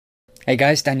Hey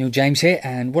guys, Daniel James here,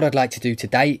 and what I'd like to do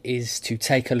today is to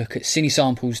take a look at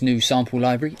Cinesamples' new sample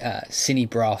library,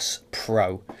 Cinebrass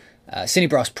PRO.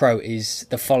 Cinebrass PRO is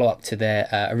the follow-up to their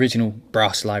original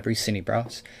brass library,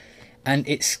 Cinebrass, and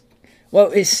it's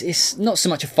not so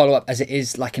much a follow-up as it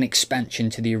is like an expansion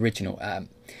to the original.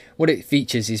 What it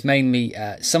features is mainly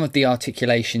some of the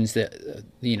articulations that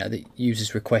that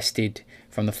users requested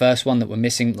from the first one that were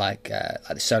missing, like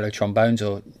the solo trombones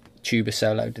or tuba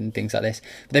soloed and things like this.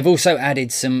 But they've also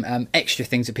added some extra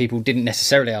things that people didn't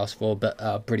necessarily ask for but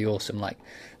are pretty awesome, like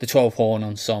the 12 horn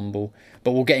ensemble,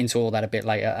 but we'll get into all that a bit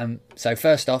later. So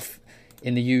first off,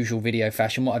 in the usual video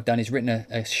fashion, what I've done is written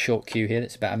a short cue here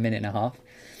that's about 1.5 minutes,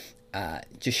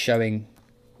 just showing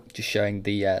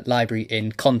the library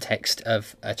in context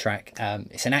of a track.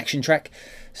 It's an action track,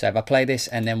 so if I play this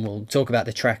and then we'll talk about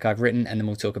the track I've written, and then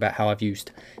we'll talk about how I've used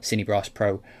Cinebrass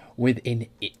PRO within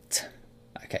it.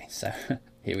 Okay, so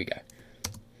here we go.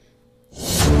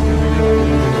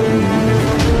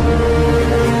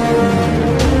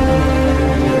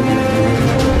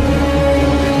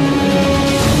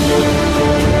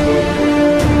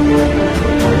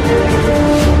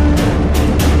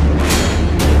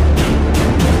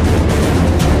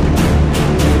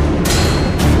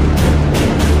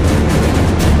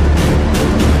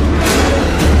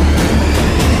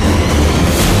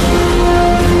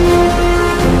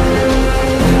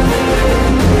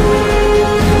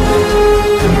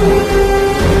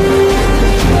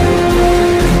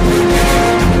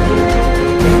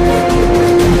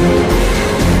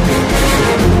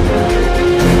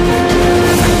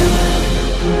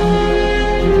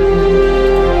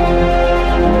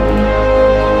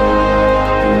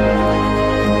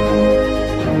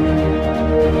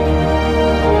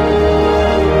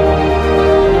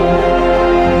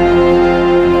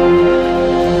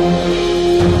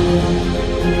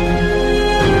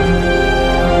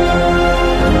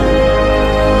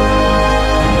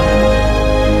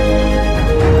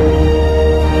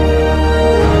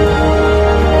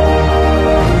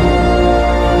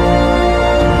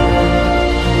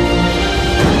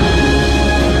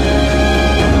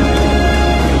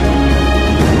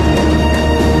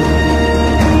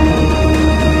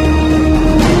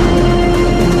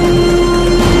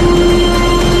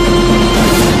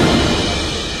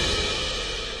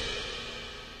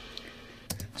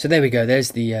 So there we go,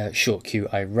 there's the short cue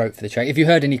I wrote for the track. If you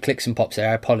heard any clicks and pops there,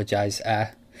 I apologise.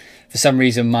 For some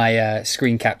reason my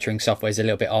screen capturing software is a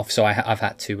little bit off, so I've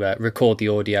had to record the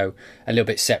audio a little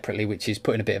bit separately, which is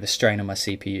putting a bit of a strain on my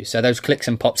CPU. So those clicks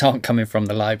and pops aren't coming from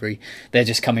the library, they're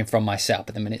just coming from my setup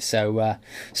at the minute. So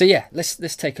yeah,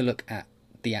 let's take a look at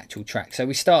the actual track. So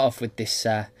we start off with this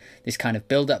this kind of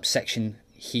build-up section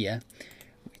here,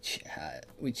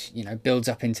 which builds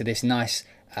up into this nice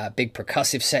big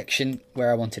percussive section where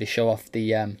I wanted to show off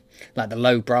the like the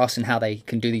low brass and how they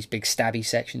can do these big stabby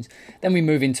sections. Then we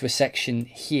move into a section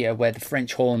here where the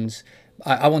French horns,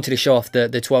 I wanted to show off the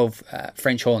 12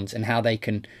 French horns and how they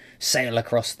can sail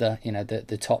across the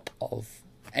the top of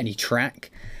any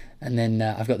track. And then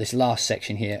I've got this last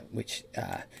section here which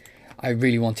I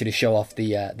really wanted to show off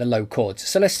the low chords.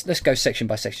 So let's go section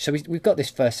by section. So we've got this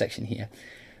first section here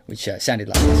which sounded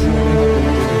like this.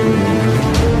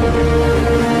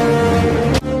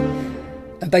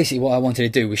 And basically what I wanted to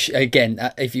do was, again,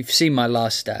 if you've seen my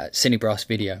last Cinebrass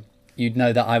video, you'd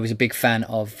know that I was a big fan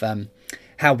of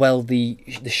how well the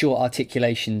short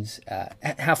articulations,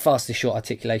 how fast the short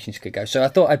articulations could go. So I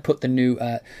thought I'd put the new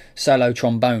solo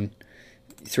trombone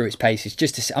through its paces,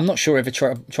 just to see. I'm not sure if a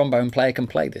trombone player can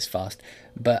play this fast,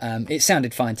 but it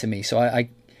sounded fine to me. So I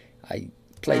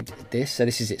played this. So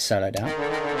this is it soloed out.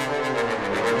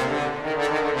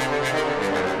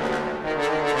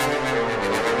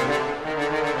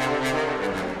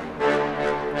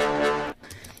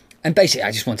 And basically,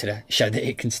 I just wanted to show that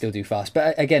it can still do fast.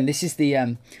 But again, this is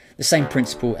the same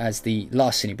principle as the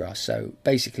last Cinebrass. So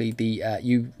basically,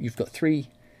 you've got three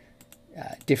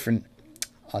different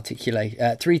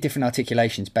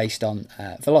articulations based on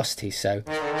velocity. So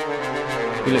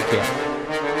if you look here,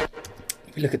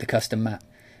 if you look at the custom map,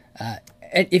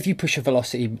 if you push a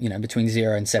velocity, between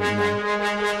 0 and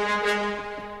 79,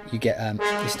 you get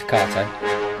this staccato.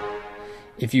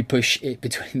 If you push it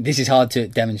between, this is hard to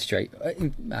demonstrate. I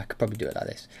could probably do it like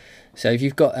this. So if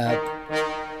you've got,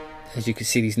 as you can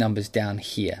see, these numbers down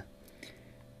here,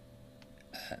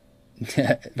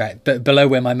 right, but below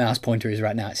where my mouse pointer is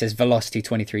right now, it says velocity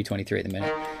 23 at the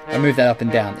minute. I move that up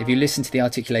and down. If you listen to the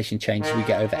articulation changes, we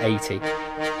get over 80.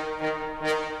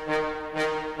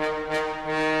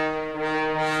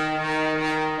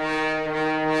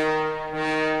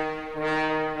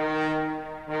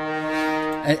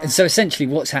 And so essentially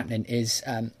what's happening is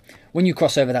when you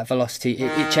cross over that velocity,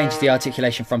 it changes the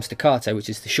articulation from staccato, which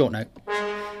is the short note,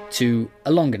 to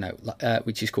a longer note,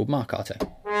 which is called marcato.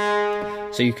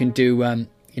 So you can do,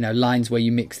 you know, lines where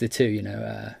you mix the two, you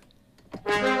know.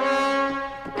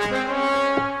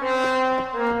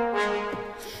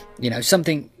 You know,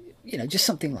 something, you know, just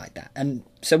something like that. And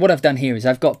so what I've done here is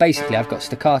I've got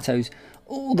staccatos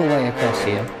all the way across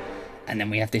here. And then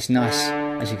we have this nice,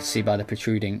 as you can see by the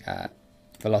protruding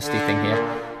velocity thing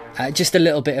here, just a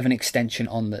little bit of an extension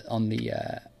on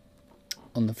the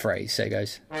phrase. So it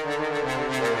goes.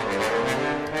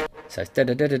 So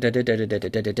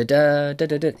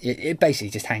it basically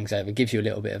just hangs over, gives you a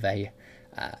little bit of a,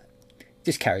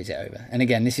 just carries it over. And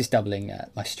again, this is doubling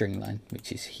my string line,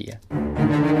 which is here. I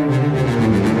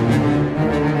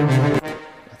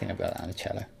think I've got that on the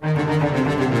cello.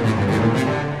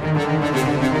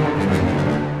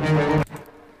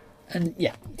 And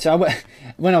yeah, so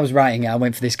when I was writing it, I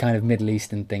went for this kind of Middle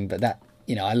Eastern thing, but that,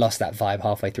 you know, I lost that vibe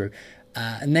halfway through.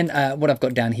 And then what I've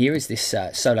got down here is this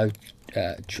solo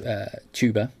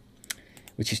tuba,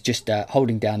 which is just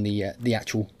holding down the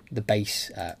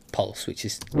bass pulse, which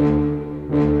is,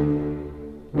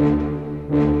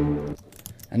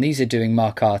 and these are doing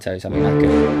marcatos. I mean,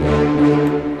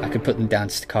 I could put them down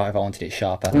to staccato if I wanted it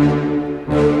sharper,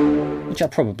 which I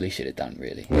probably should have done,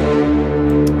 really.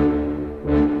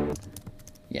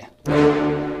 Yeah.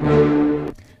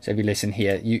 So if you listen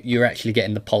here, you're actually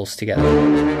getting the pulse together.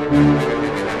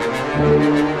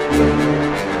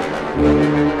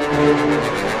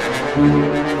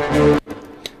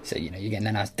 So, you know, you're getting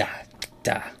a nice da,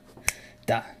 da,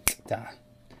 da, da.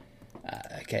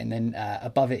 Okay, and then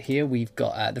above it here, we've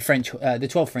got the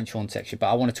 12 French horn section, but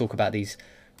I want to talk about these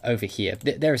over here.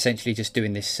 They're essentially just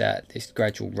doing this, this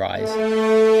gradual rise.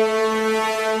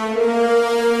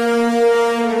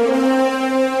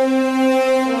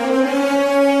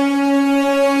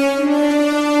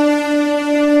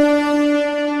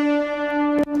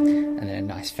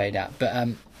 Fade out, but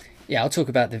yeah, I'll talk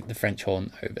about the French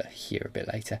horn over here a bit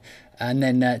later. And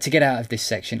then to get out of this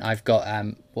section, I've got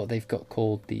what they've got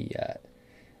called the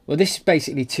well, this is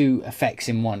basically two effects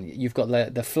in one. You've got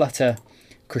the flutter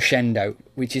crescendo,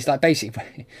 which is like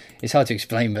basically, it's hard to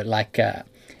explain, but like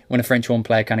when a French horn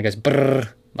player kind of goes brrr,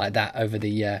 like that over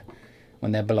the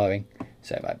when they're blowing.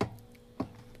 So if I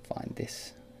find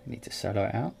this, I need to solo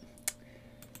it out.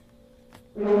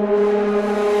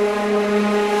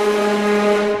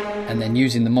 And then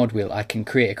using the mod wheel, I can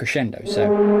create a crescendo.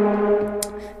 So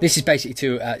this is basically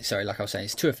two. Sorry, like I was saying,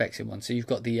 it's two effects in one. So you've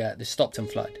got the stopped and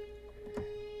flood,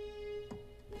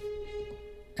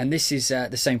 and this is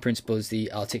the same principle as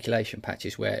the articulation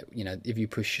patches, where, you know, if you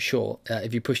push short,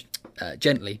 if you push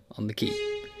gently on the key,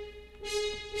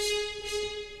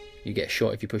 you get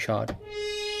short. If you push hard,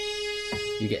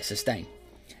 you get sustain.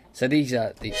 So these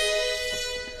are the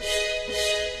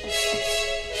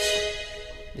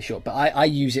short, but I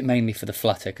use it mainly for the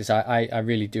flutter, because I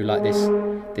really do like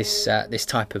this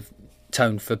type of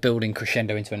tone for building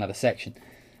crescendo into another section.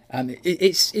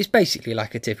 It's basically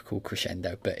like a typical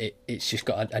crescendo, but it's just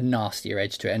got a nastier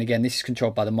edge to it. And again, this is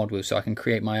controlled by the mod wheel, so I can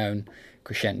create my own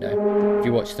crescendo. If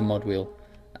you watch the mod wheel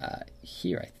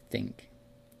here, I think,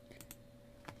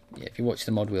 yeah, if you watch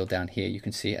the mod wheel down here, you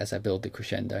can see it as I build the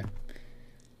crescendo.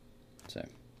 So.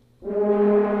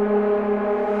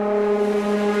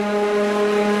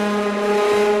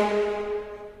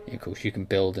 Of course, you can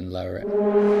build and lower it.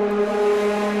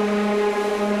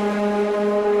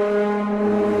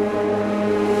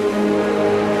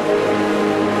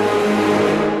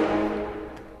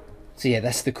 So yeah,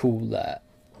 that's the cool,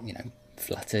 you know,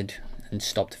 fluttered and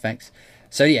stopped effects.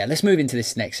 So yeah, let's move into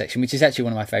this next section, which is actually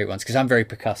one of my favourite ones, because I'm very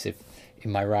percussive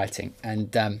in my writing.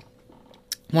 And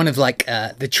one of like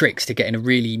the tricks to getting a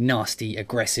really nasty,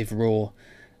 aggressive, raw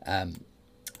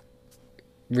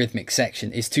rhythmic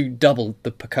section is to double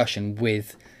the percussion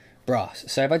with brass.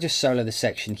 So if I just solo the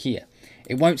section here,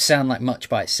 it won't sound like much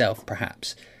by itself,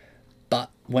 perhaps,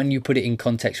 but when you put it in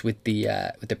context with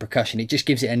the percussion, it just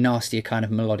gives it a nastier kind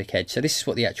of melodic edge. So this is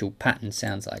what the actual pattern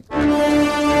sounds like.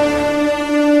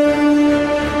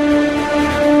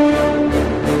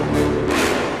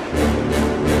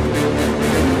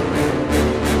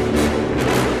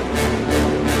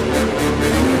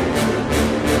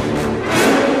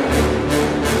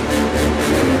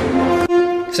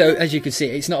 So as you can see,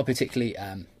 it's not a particularly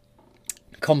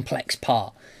complex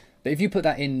part, but if you put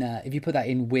that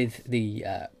in with the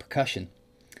percussion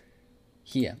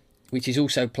here, which is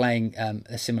also playing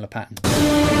a similar pattern. So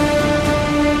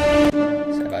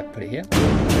if I put it here,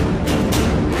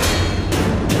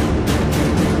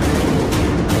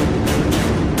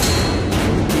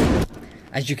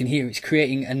 as you can hear, it's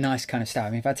creating a nice kind of style. I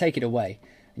mean, if I take it away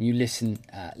and you listen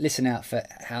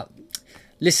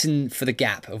listen for the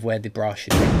gap of where the brass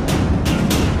should be.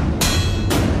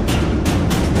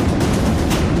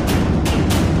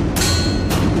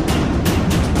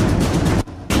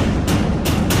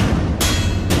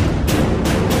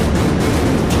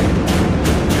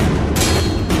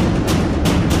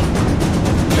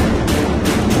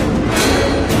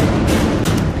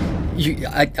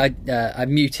 I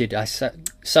muted, I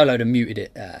soloed and muted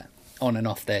it on and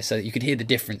off there so that you could hear the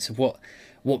difference of what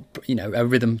you know a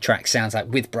rhythm track sounds like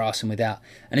with brass and without.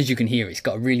 And as you can hear, it's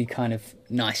got a really kind of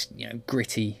nice, you know,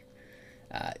 gritty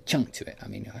chunk to it. I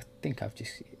mean, I think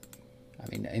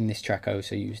in this track I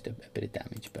also used a bit of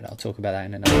damage, but I'll talk about that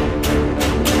in another.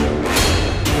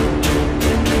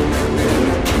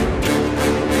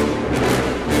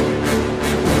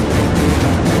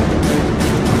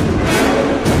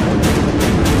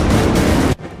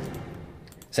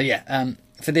 So yeah,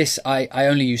 for this I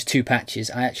only used 2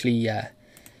 patches. I actually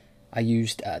I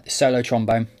used the solo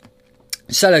trombone.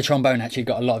 Solo trombone actually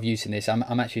got a lot of use in this. I'm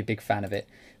actually a big fan of it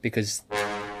because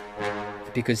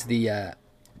the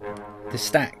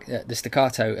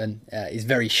staccato and is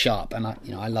very sharp, and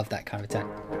I love that kind of attack.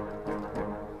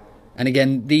 And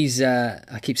again, these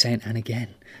I keep saying and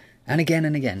again and again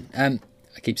and again. I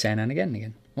keep saying and again and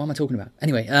again. What am I talking about?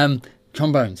 Anyway,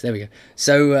 trombones. There we go.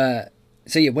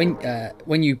 So yeah,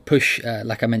 when you push,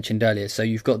 like I mentioned earlier, so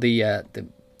you've got the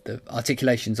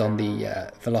articulations on the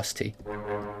velocity,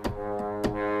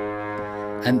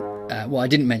 and what I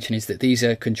didn't mention is that these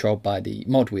are controlled by the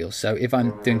mod wheels. So if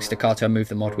I'm doing staccato, I move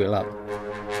the mod wheel up and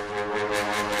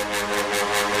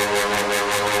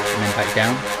then back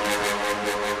down.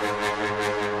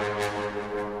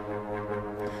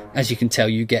 As you can tell,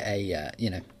 you get a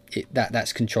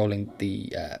that's controlling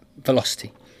the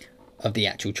velocity of the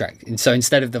actual track. And so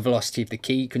instead of the velocity of the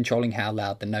key controlling how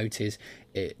loud the note is,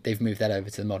 they've moved that over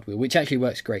to the mod wheel, which actually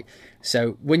works great.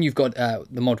 So when you've got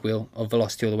the mod wheel of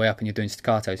velocity all the way up and you're doing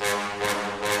staccatos,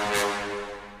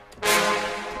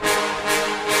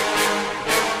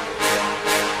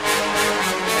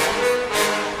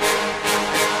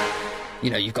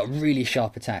 you know, you've got really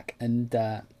sharp attack. And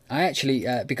I actually,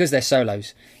 because they're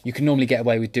solos, you can normally get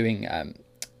away with doing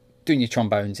your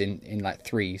trombones in like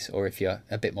 3s, or if you're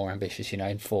a bit more ambitious, you know,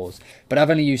 in 4s. But I've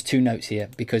only used 2 notes here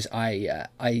because I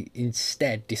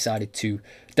instead decided to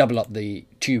double up the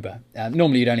tuba.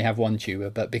 Normally you'd only have 1 tuba,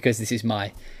 but because this is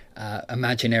my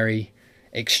imaginary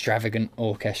extravagant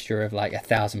orchestra of like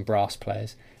 1,000 brass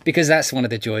players, because that's one of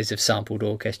the joys of sampled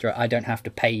orchestra, I don't have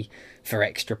to pay for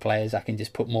extra players. I can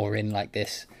just put more in like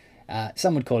this.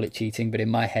 Some would call it cheating, but in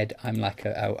my head I'm like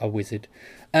a wizard.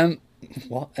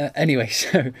 Anyway,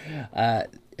 so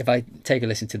if I take a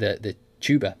listen to the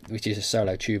tuba, which is a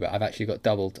solo tuba, I've actually got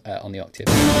doubled on the octave.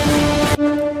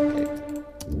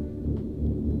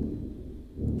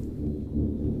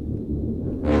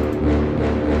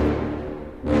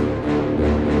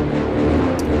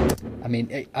 I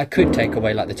mean, I could take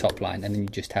away like the top line and then you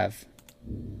just have...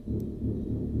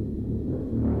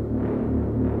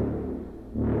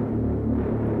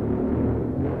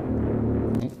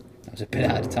 That was a bit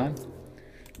out of time.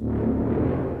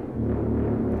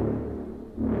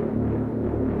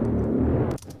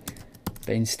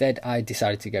 But instead I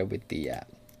decided to go with the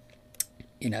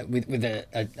you know, with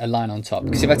a line on top,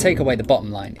 because if I take away the bottom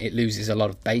line it loses a lot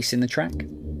of bass in the track.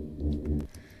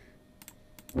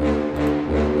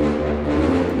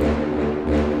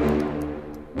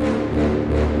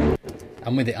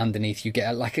 And with it underneath you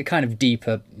get like a kind of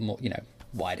deeper, more, you know,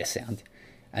 wider sound.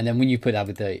 And then when you put that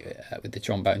with the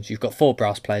trombones, you've got 4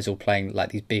 brass players all playing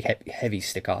like these big heavy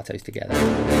staccatos together.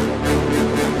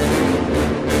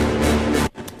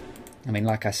 I mean,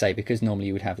 like I say, because normally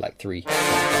you would have like 3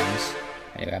 trombones.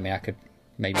 Anyway, I mean, I could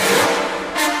maybe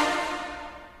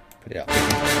put it up.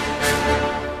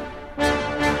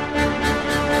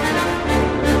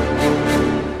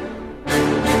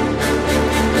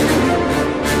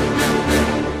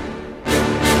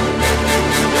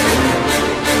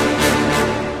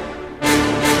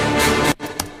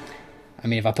 I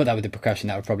mean, if I put that with the percussion,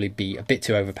 that would probably be a bit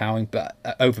too overpowering,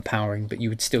 but you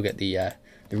would still get the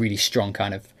really strong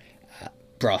kind of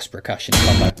brass percussion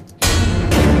combo.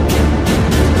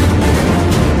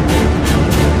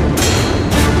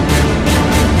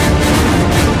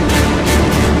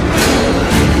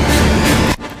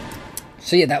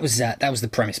 So yeah, that was the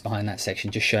premise behind that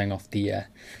section, just showing off the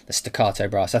staccato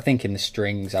brass. I think in the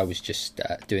strings, I was just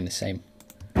doing the same.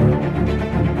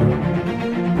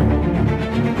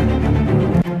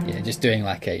 Just doing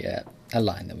like a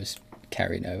line that was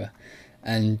carrying over,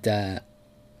 and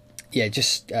yeah,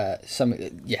 just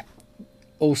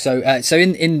also, so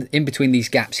in between these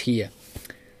gaps here,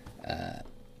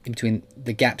 in between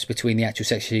the gaps between the actual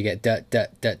sections, you get da da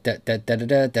da da da da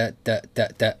da da da da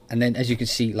da, and then as you can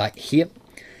see, like here,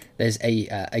 there's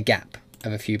a gap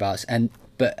of a few bars,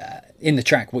 but in the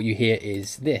track, what you hear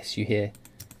is this. You hear,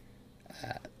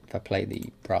 if I play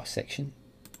the brass section,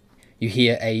 you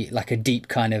hear like a deep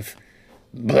kind of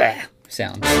blah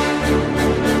sound.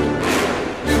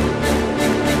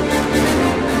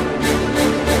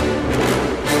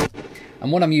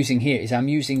 And what I'm using here is I'm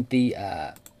using the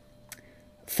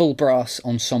full brass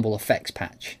ensemble effects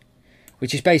patch,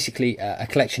 which is basically a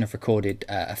collection of recorded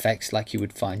effects like you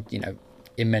would find, you know,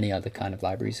 in many other kind of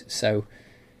libraries. So,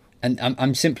 and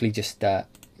I'm simply just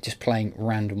playing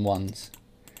random ones,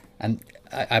 and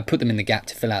I put them in the gap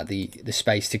to fill out the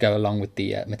space to go along with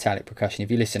the metallic percussion.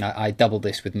 If you listen, I double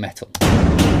this with metal.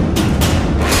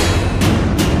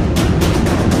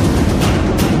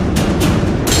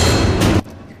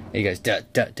 There he goes, da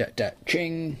da da da,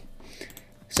 ching.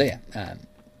 So yeah,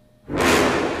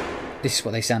 this is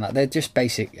what they sound like. They're just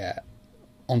basic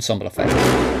ensemble effects.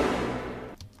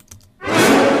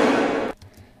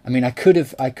 I mean, I could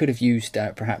have used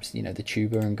perhaps, you know, the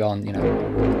tuba and gone, you know,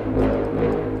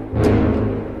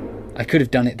 I could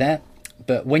have done it there.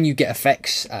 But when you get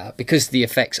effects, because the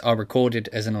effects are recorded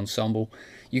as an ensemble,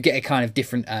 you get a kind of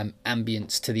different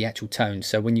ambience to the actual tone.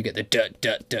 So when you get the da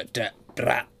da da da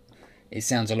da, it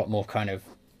sounds a lot more kind of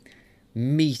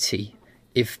meaty.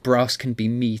 If brass can be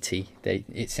meaty,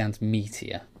 it sounds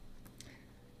meatier.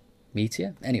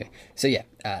 Meatier? Anyway, so yeah,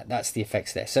 that's the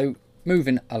effects there. So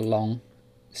moving along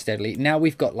steadily. Now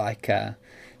we've got like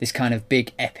this kind of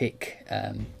big epic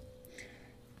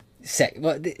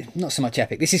well, not so much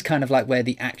epic. This is kind of like where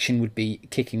the action would be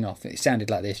kicking off. It sounded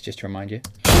like this, just to remind you.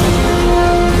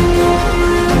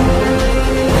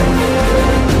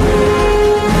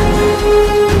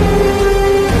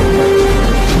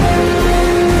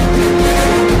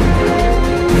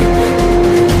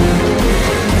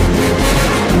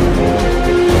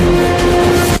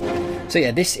 So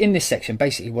yeah, in this section,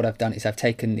 basically what I've done is I've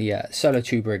taken the solo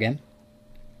tuba again,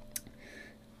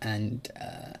 and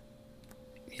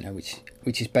you know,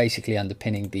 which is basically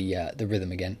underpinning the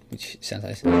rhythm again, which sounds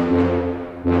like this.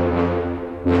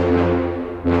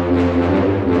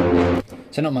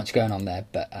 So not much going on there,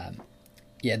 but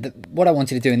yeah, what I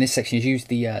wanted to do in this section is use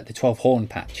the 12 horn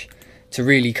patch to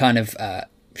really kind of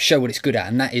show what it's good at,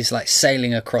 and that is like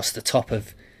sailing across the top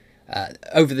of,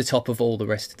 over the top of all the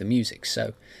rest of the music.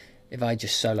 So if I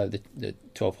just solo the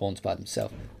 12 horns by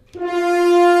themselves.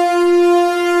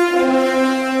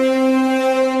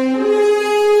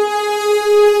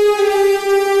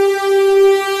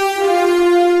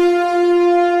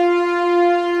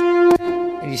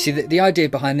 And you see that the idea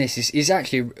behind this is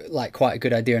actually like quite a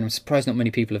good idea, and I'm surprised not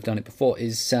many people have done it before.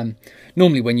 Is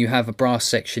normally when you have a brass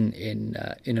section in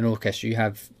an orchestra, you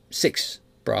have 6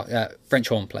 French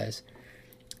horn players.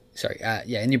 Sorry,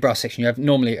 yeah, in your brass section you have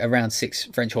normally around 6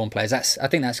 French horn players. I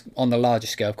think that's on the larger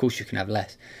scale. Of course you can have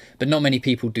less, but not many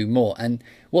people do more. And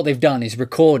what they've done is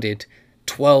recorded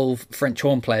 12 French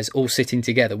horn players all sitting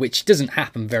together, which doesn't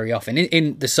happen very often.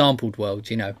 In the sampled world,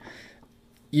 you know,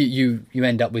 you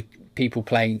end up with people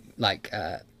playing like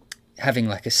having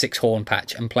like a 6 horn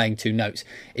patch and playing 2 notes.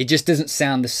 It just doesn't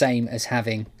sound the same as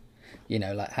having, you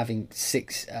know, like having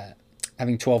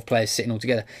 12 players sitting all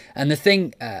together. And the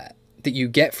thing that you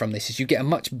get from this is you get a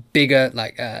much bigger,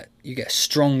 like you get a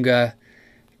stronger,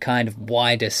 kind of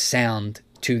wider sound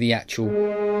to the actual.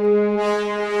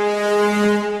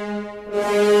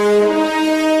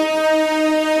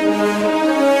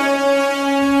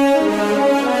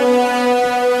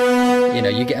 You know,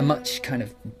 you get a much kind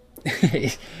of.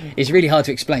 It's really hard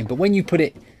to explain, but when you put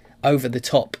it over the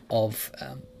top of,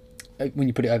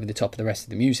 the rest of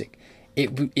the music,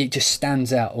 it just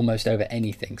stands out almost over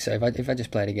anything. So if I just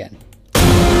play it again.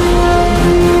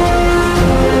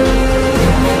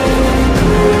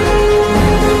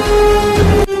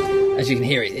 As you can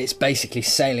hear, it's basically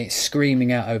sailing, it's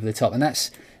screaming out over the top, and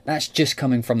that's just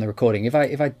coming from the recording. If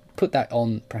I put that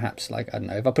on, perhaps, like, I don't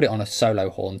know, if I put it on a solo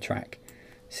horn track,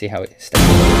 see how it stands.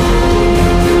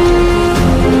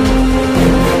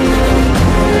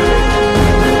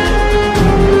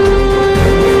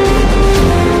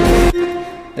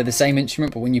 They're the same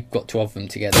instrument, but when you've got 2 of them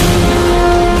together,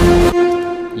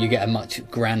 you get a much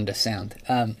grander sound.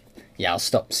 Yeah, I'll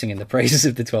stop singing the praises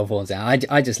of the 12 horns now.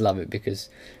 I just love it because,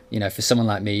 you know, for someone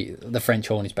like me, the French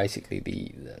horn is basically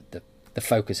the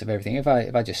focus of everything. If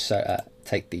I just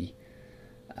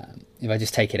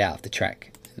take it out of the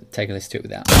track, take a listen to it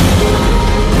without.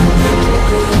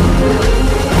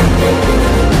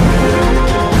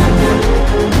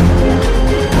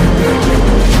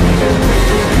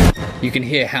 You can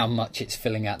hear how much it's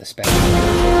filling out the spec.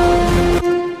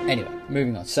 Anyway,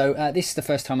 moving on. So this is the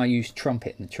first time I used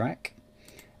trumpet in the track,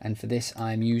 and for this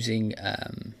I'm using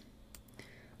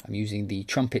the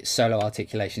trumpet solo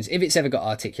articulations. If it's ever got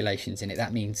articulations in it,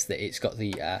 that means that it's got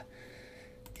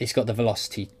the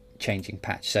velocity changing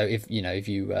patch. So if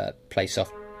you play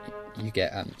soft, you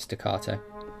get staccato.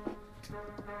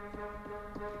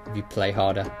 If you play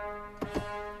harder,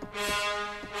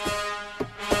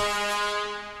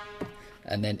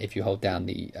 and then if you hold down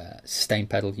the sustain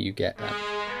pedal, you get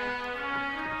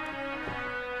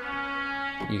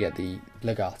the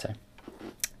legato.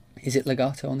 Is it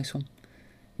legato on this one?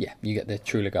 Yeah, you get the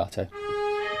true legato.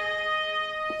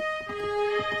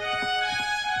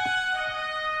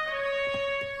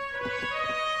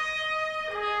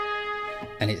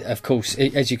 And of course,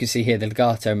 as you can see here, the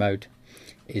legato mode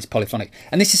is polyphonic.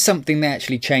 And this is something they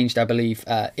actually changed, I believe,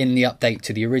 in the update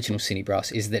to the original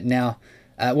Cinebrass, is that now,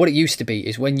 what it used to be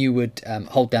is when you would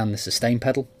hold down the sustain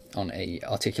pedal on a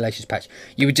articulations patch,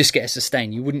 you would just get a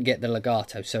sustain. You wouldn't get the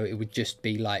legato, so it would just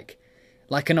be like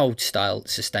an old style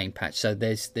sustain patch. So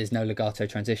there's no legato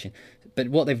transition. But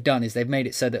what they've done is they've made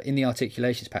it so that in the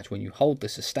articulations patch, when you hold the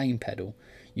sustain pedal,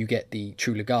 you get the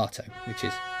true legato, which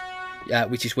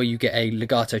is where you get a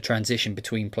legato transition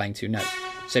between playing two notes.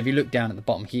 So if you look down at the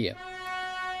bottom here,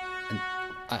 and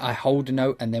I hold a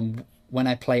note, and then when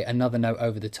I play another note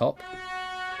over the top,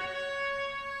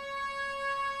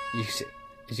 as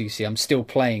you can see, I'm still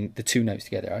playing the two notes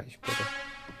together.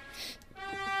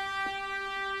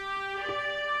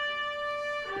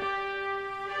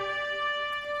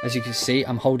 As you can see,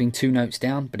 I'm holding two notes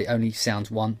down, but it only sounds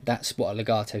one. That's what a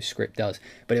legato script does.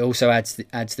 But it also adds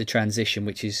the transition,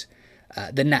 which is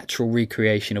the natural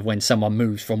recreation of when someone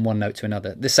moves from one note to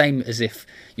another. The same as if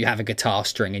you have a guitar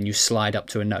string and you slide up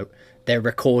to a note. They're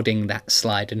recording that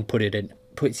slide and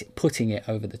putting it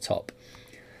over the top.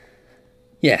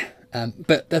 Yeah,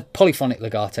 but the polyphonic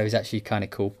legato is actually kind of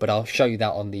cool, but I'll show you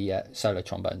that on the solo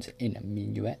trombones in a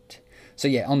minuet. So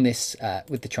yeah, on this,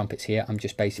 with the trumpets here, I'm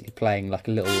just basically playing like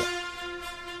a little...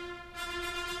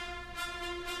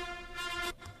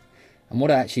 And what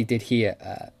I actually did here,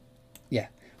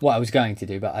 what I was going to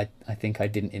do, but I think I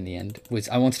didn't in the end, was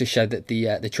I wanted to show that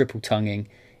the triple tonguing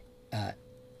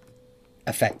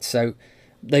effect. So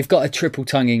they've got a triple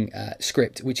tonguing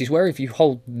script, which is where if you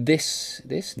hold no,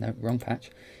 wrong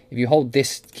patch. If you hold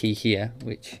this key here,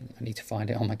 which I need to find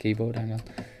it on my keyboard, hang on.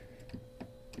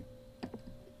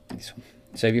 This one.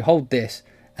 So if you hold this,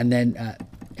 and then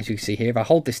as you can see here, if I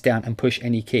hold this down and push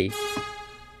any key,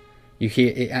 you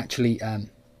hear it actually,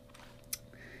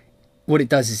 what it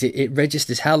does is it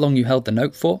registers how long you held the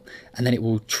note for, and then it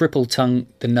will triple tongue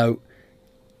the note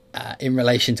in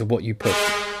relation to what you push.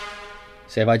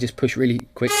 So if I just push really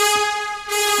quick,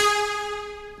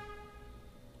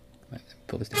 wait, let me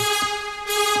pull this down.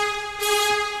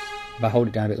 If I hold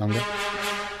it down a bit longer,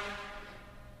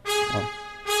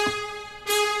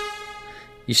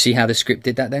 you see how the script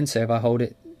did that then? So if I hold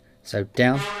it, so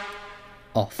down,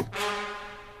 off,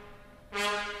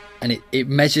 and it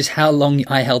measures how long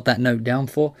I held that note down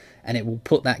for, and it will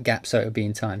put that gap so it'll be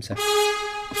in time. So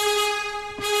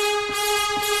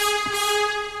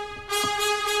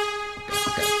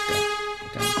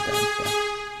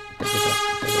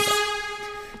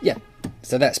yeah,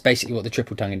 so that's basically what the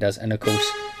triple tonguing does, and of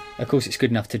course it's good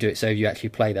enough to do it so you actually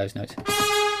play those notes.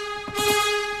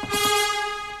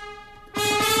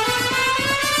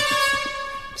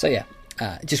 So yeah,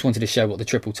 just wanted to show what the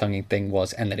triple tonguing thing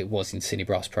was, and that it was in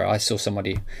Cinebrass Pro. I saw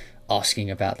somebody asking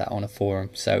about that on a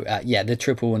forum. So yeah, the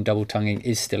triple and double tonguing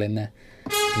is still in there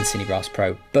in Cinebrass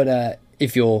Pro. But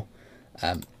if you're,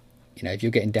 if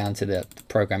you're getting down to the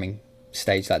programming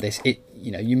stage like this,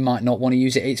 you might not want to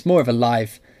use it. It's more of a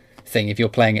live thing. If you're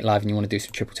playing it live and you want to do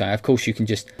some triple tonguing, of course you can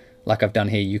just, like I've done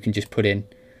here, you can just put in,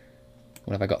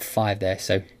 what have I got, 5 there,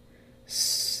 so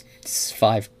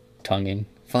 5 tonguing.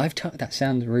 5 tongue? That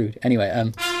sounds rude. Anyway,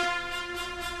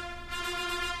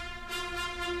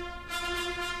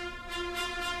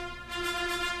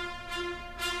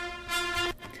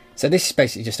 so this is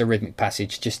basically just a rhythmic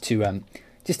passage, just to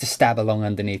stab along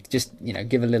underneath, just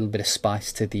give a little bit of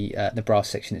spice to the brass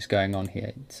section that's going on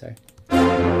here. So.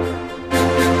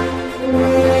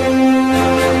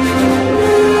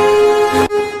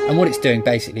 And what it's doing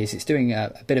basically is it's doing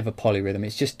a bit of a polyrhythm.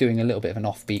 It's just doing a little bit of an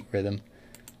offbeat rhythm,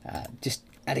 just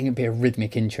adding a bit of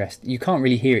rhythmic interest. You can't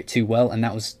really hear it too well, and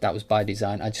that was by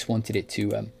design. I just wanted it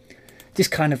to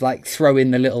just kind of like throw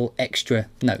in the little extra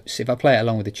notes. If I play it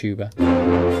along with the tuba,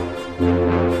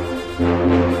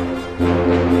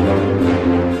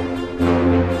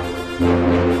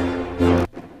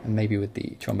 and maybe with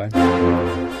the trombone.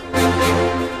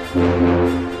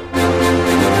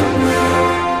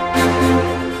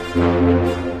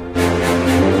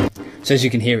 So as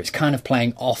you can hear, it's kind of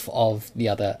playing off of the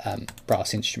other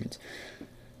brass instruments.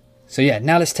 So yeah,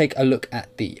 now let's take a look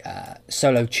at the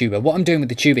solo tuba. What I'm doing with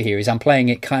the tuba here is I'm playing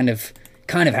it kind of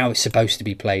how it's supposed to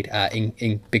be played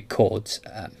in big chords.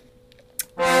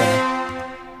 For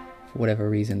whatever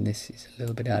reason, this is a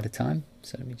little bit out of time.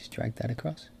 So let me just drag that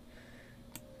across.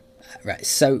 Right.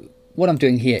 So what I'm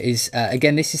doing here is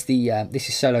again, this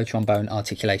is solo trombone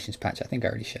articulations patch. I think I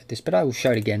already showed this, but I will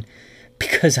show it again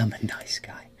because I'm a nice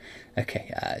guy.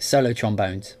 Okay, solo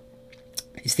trombones.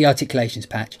 It's the articulations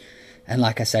patch, and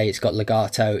like I say, it's got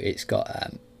legato, it's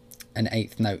got an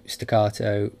eighth note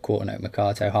staccato, quarter note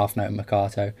marcato, half note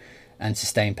marcato, and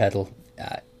sustain pedal.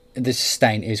 The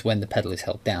sustain is when the pedal is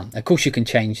held down. Of course, you can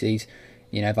change these.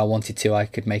 You know, if I wanted to, I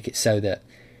could make it so that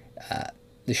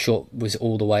the short was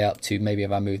all the way up to, maybe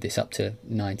if I move this up to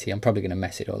 90, I'm probably going to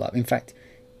mess it all up. In fact,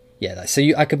 yeah, so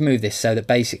I could move this so that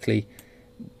basically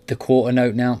the quarter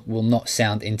note now will not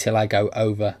sound until I go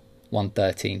over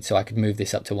 113. So I could move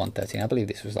this up to 113. I believe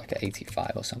this was like an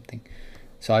 85 or something.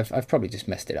 So I've probably just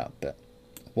messed it up, but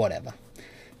whatever.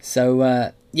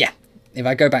 So yeah, if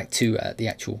I go back to the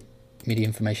actual MIDI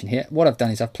information here, what I've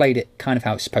done is I've played it kind of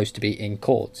how it's supposed to be in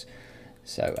chords.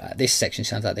 So this section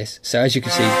sounds like this. So as you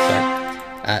can see,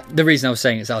 the reason I was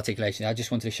saying it's articulation, I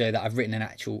just wanted to show that I've written an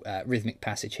actual rhythmic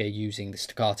passage here using the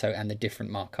staccato and the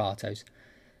different marcatos.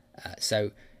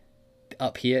 So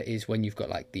up here is when you've got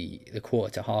like the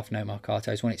quarter to half note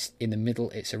marcatos. When it's in the middle,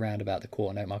 it's around about the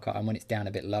quarter note marcato, and when it's down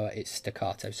a bit lower, it's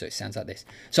staccato, so it sounds like this.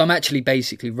 So I'm actually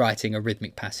basically writing a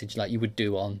rhythmic passage like you would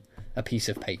do on a piece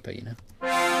of paper, you know.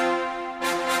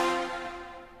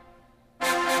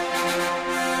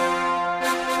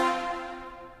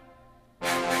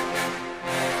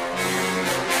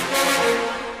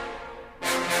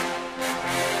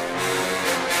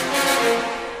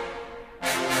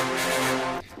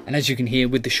 And as you can hear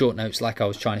with the short notes, like I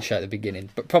was trying to show at the beginning,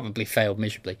 but probably failed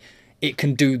miserably, it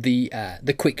can do the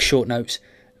quick short notes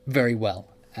very well.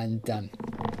 And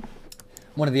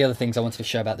one of the other things I wanted to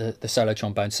show about the solo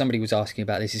trombone, somebody was asking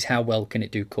about this, is how well can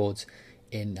it do chords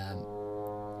in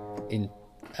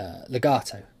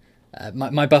legato.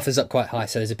 My buffer's up quite high,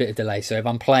 so there's a bit of delay. So if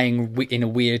I'm playing in a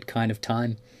weird kind of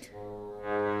time,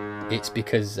 it's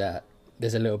because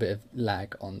there's a little bit of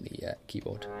lag on the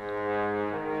keyboard.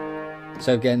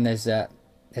 So again, there's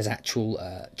actual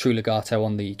true legato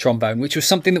on the trombone, which was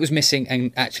something that was missing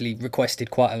and actually requested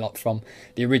quite a lot from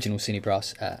the original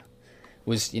Cinebrass.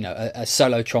 Was, you know, a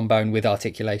solo trombone with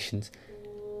articulations.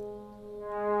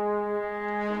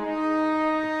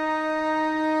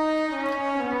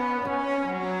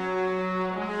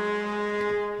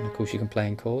 And of course, you can play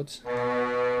in chords. How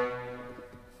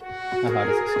hard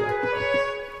is this go?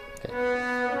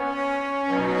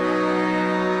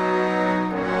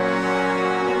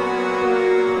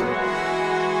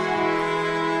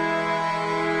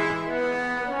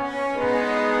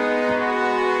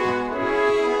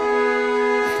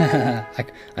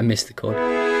 Okay. I missed the chord.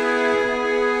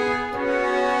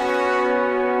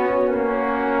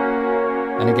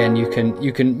 And again, you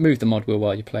can move the mod wheel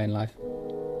while you're playing live.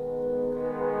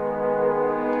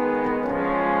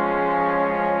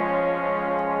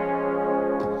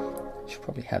 I should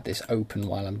probably have this open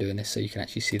while I'm doing this so you can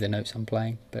actually see the notes I'm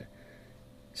playing. But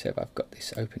so if I've got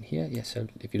this open here, yeah. So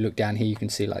if you look down here, you can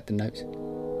see like the notes.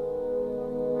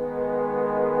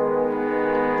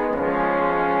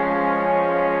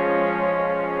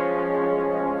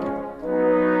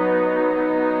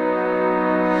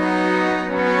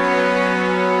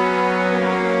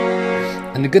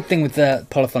 And the good thing with the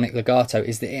polyphonic legato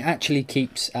is that it actually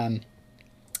keeps,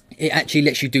 it actually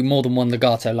lets you do more than one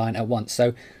legato line at once.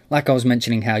 So, like I was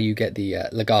mentioning, how you get the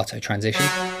legato transition.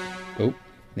 Oh,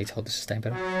 need to hold the sustain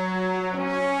pedal.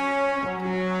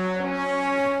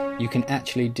 You can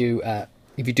actually do,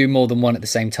 if you do more than one at the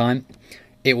same time,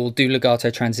 it will do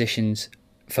legato transitions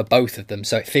for both of them.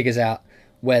 So it figures out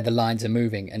where the lines are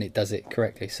moving and it does it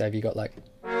correctly. So if you got like,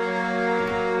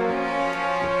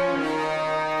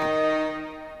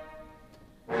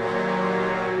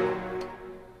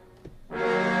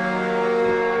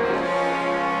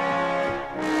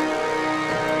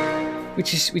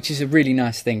 which is a really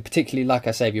nice thing, particularly like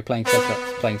I say, if you're playing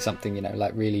something, you know,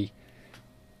 like really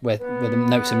where the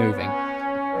notes are moving.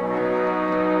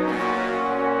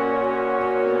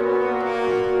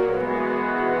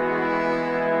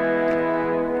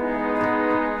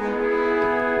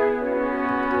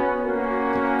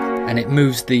 And it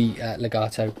moves the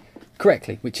legato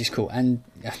correctly, which is cool. And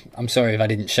I'm sorry if I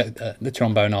didn't show the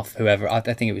trombone off. Whoever, I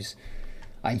think it was,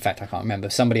 In fact, I can't remember.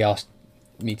 Somebody asked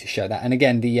me to show that. And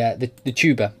again, the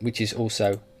tuba, which is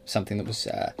also something that was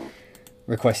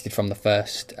requested from the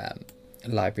first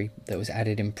library that was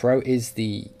added in Pro, is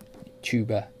the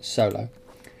tuba solo.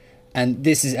 And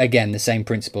this is again the same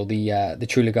principle. The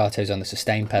true legato is on the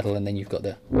sustain pedal, and then you've got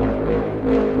the.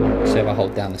 So if I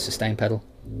hold down the sustain pedal,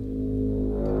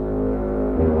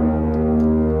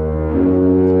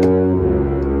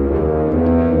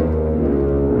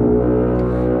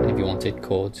 and if you wanted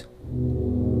chords, a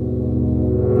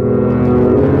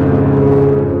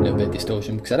little bit of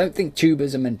distortion, because I don't think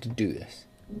tubas are meant to do this.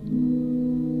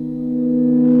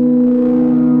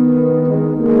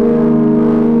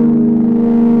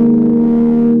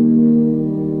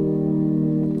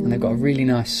 Got a really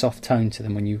nice soft tone to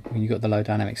them when you got the low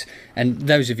dynamics. And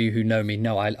those of you who know me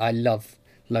know I love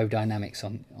low dynamics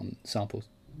on samples.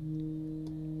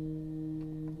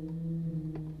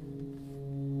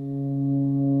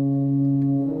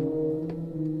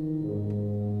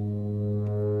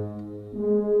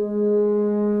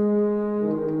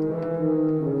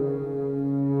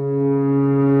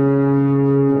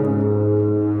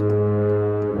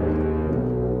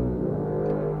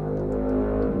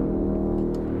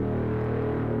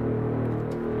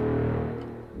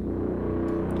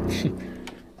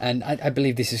 And I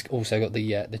believe this has also got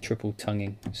the triple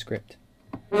tonguing script.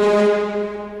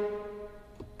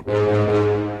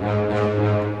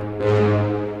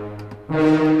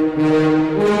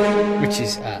 Which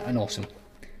is an awesome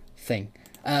thing.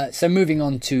 So moving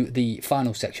on to the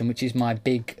final section, which is my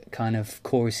big kind of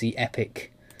chorusy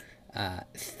epic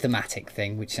thematic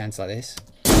thing, which sounds like this.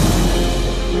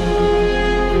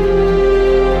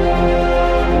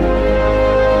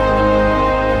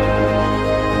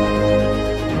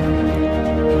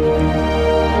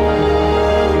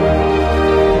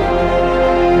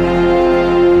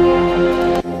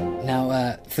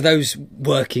 For those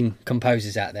working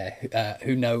composers out there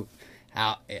who know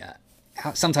how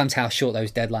sometimes how short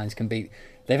those deadlines can be,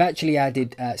 they've actually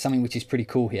added something which is pretty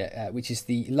cool here, which is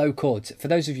the low chords. For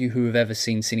those of you who have ever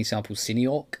seen Cinesamples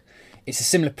Cineorg, it's a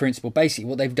similar principle. Basically,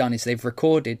 what they've done is they've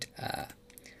recorded,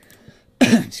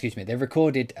 excuse me, they've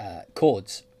recorded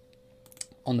chords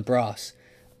on the brass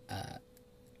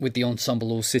with the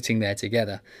ensemble all sitting there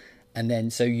together, and then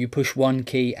so you push one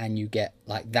key and you get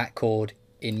like that chord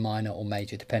in minor or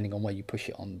major, depending on where you push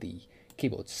it on the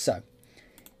keyboards. So,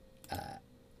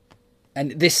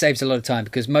 and this saves a lot of time,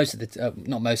 because most of the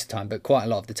not most of the time, but quite a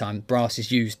lot of the time, brass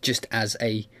is used just as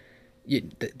a.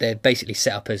 They're basically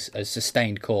set up as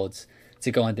sustained chords to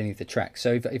go underneath the track.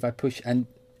 So if I push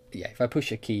if I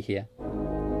push a key here,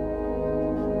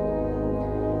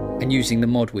 and using the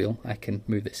mod wheel, I can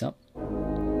move this up.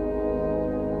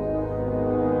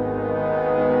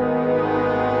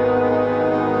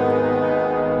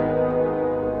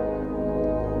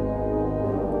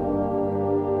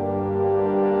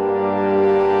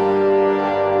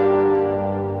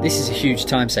 This is a huge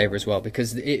time saver as well,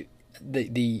 because the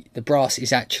brass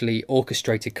is actually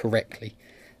orchestrated correctly.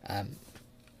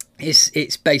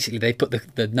 It's basically they put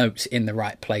the notes in the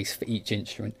right place for each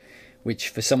instrument, which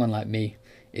for someone like me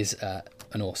is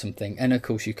an awesome thing. And of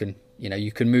course you can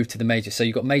move to the majors. So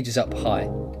you've got majors up high,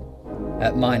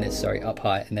 minors sorry up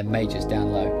high, and then majors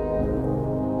down low.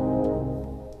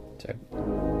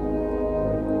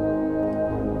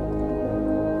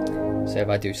 So if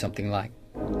I do something like.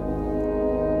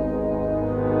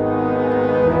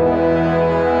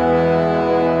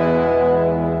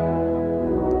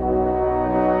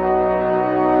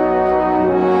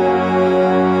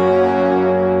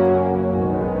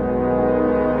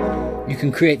 You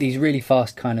can create these really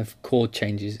fast kind of chord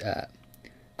changes,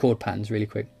 chord patterns really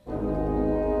quick.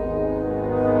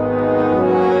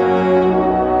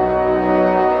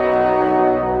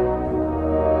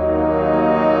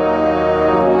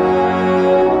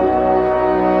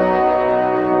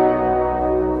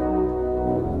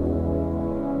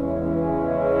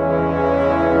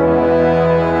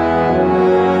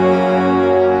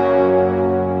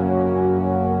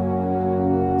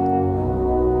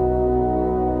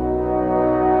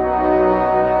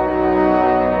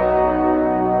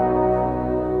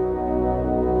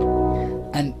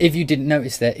 And if you didn't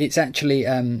notice that, it's actually,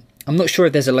 I'm not sure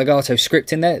if there's a legato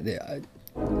script in there,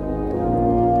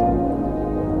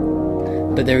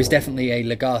 but there is definitely a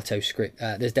legato script.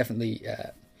 There's definitely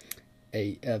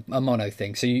a mono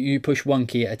thing. So you push one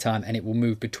key at a time and it will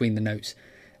move between the notes.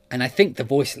 And I think the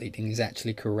voice leading is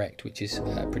actually correct, which is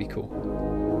pretty cool.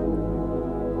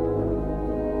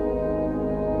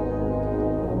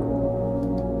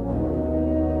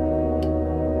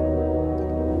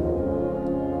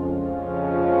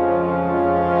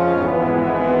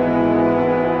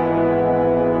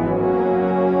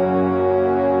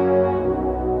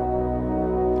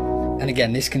 And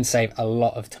again, this can save a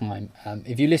lot of time.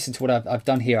 If you listen to what I've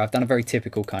done here, I've done a very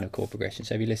typical kind of chord progression.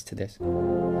 So if you listen to this.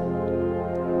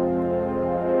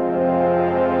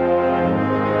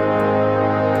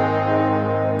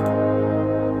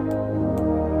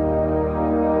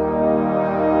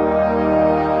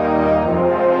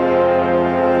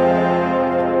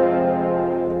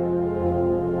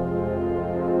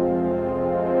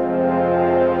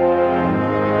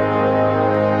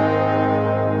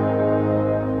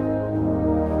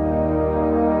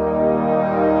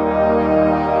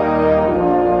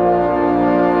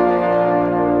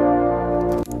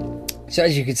 So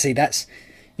as you can see, that's,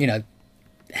 you know,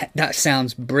 that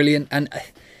sounds brilliant. And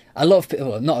a lot of people,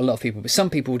 well, not a lot of people, but some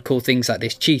people would call things like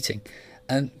this cheating.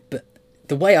 But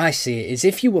the way I see it is,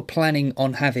 if you were planning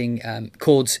on having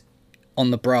chords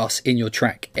on the brass in your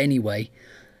track anyway,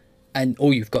 and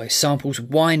all you've got is samples,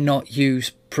 why not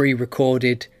use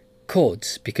pre-recorded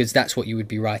chords? Because that's what you would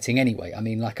be writing anyway. I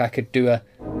mean, like, I could do a,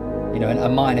 you know, a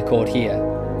minor chord here.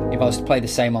 If I was to play the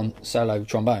same on solo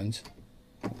trombones,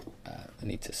 I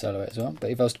need to solo it as well,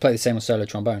 but if I was to play the same on solo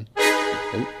trombone,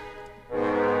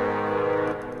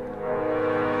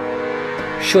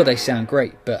 sure, they sound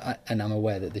great, but and I'm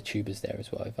aware that the tuba's there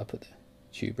as well if I put the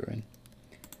tuba in.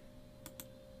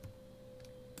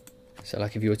 So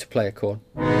like if you were to play a chord,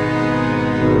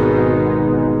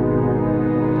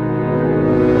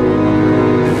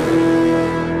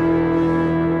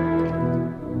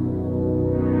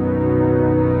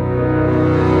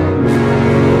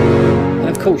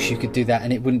 of course you could do that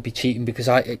and it wouldn't be cheating, because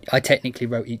I technically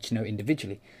wrote each note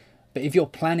individually. But if you're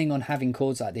planning on having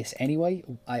chords like this anyway,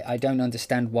 I don't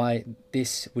understand why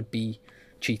this would be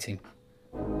cheating.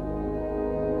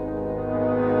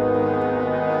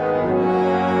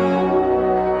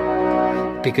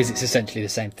 Because it's essentially the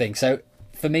same thing. So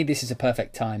for me, this is a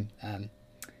perfect time.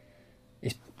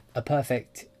 It's a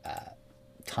perfect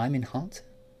time enhancer,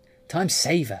 time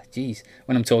saver. Jeez,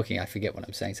 when I'm talking, I forget what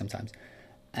I'm saying sometimes.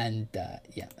 And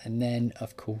yeah, and then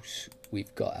of course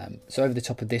we've got so over the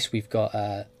top of this we've got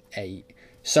a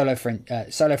solo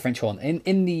French horn.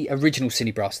 In the original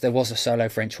Cinebrass there was a solo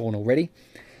French horn already,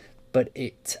 but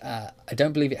it I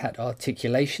don't believe it had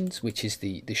articulations, which is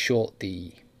the short. Let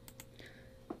me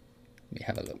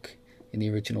have a look. In the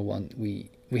original one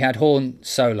we had horn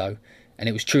solo and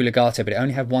it was true legato, but it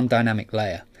only had one dynamic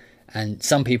layer, and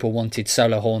some people wanted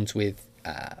solo horns with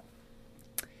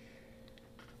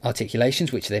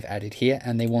articulations, which they've added here,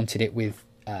 and they wanted it with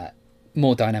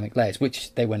more dynamic layers,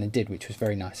 which they went and did, which was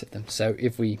very nice of them. So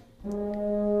if we,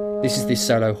 this is this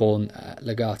solo horn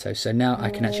legato, so now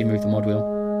I can actually move the mod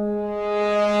wheel.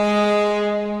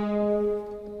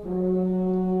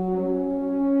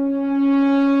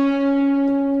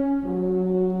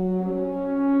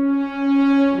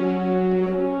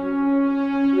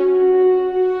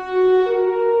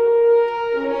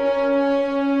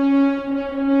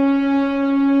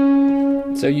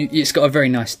 So it's got a very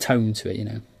nice tone to it, you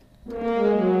know.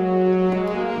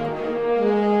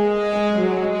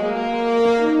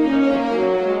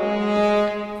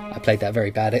 I played that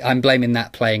very bad. I'm blaming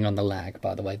that playing on the lag,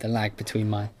 by the way, the lag between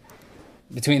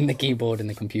the keyboard and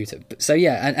the computer. But, so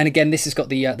yeah, and again, this has got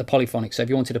the polyphonic. So if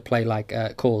you wanted to play like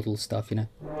chordal stuff, you know,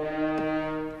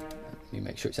 let me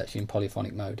make sure it's actually in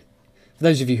polyphonic mode. For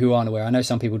those of you who aren't aware, I know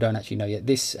some people don't actually know yet.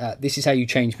 This is how you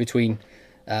change between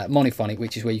monophonic,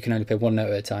 which is where you can only play one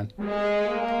note at a time.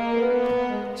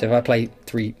 So if I play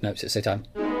 3 notes at the same time,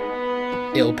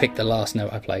 it'll pick the last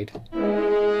note I played.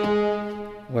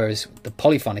 Whereas the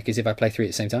polyphonic is if I play 3 at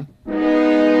the same time. You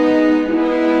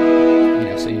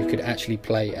know, so you could actually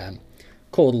play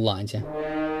chordal lines, yeah.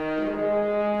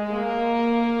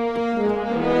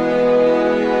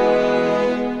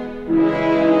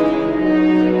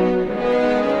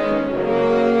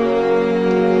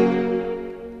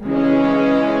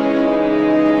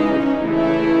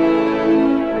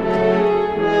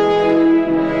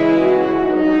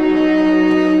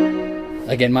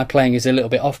 Again, my playing is a little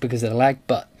bit off because of the lag,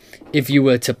 but if you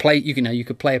were to play, you know, you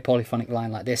could play a polyphonic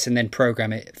line like this and then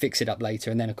program it, fix it up later,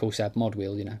 and then of course add mod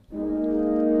wheel, you know.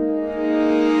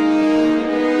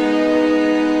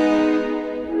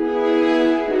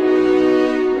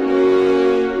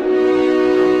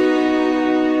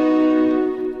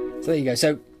 So there you go.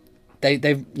 So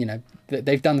they've you know,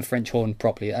 they've done the French horn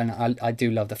properly, and I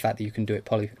do love the fact that you can do it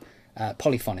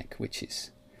polyphonic, which is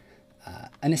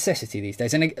a necessity these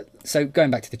days. And so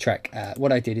going back to the track,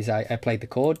 what I did is I played the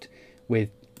chord with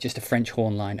just a French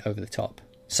horn line over the top,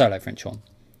 solo French horn.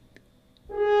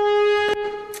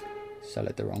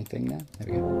 Soloed the wrong thing there.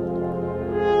 There we go.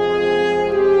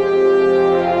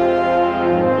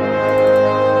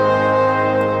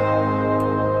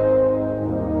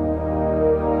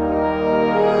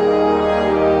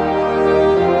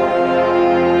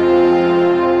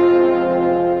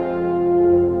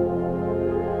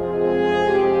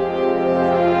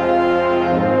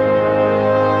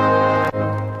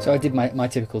 did my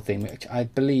typical theme, which I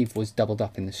believe was doubled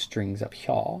up in the strings up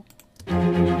here. So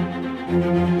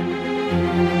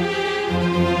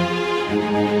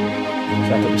I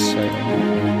thought it was so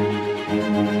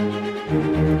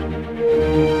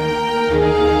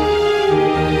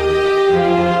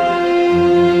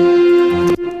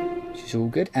which is all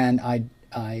good, and I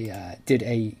did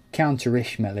a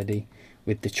counterish melody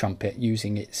with the trumpet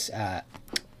using its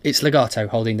legato,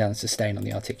 holding down the sustain on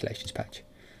the articulations patch.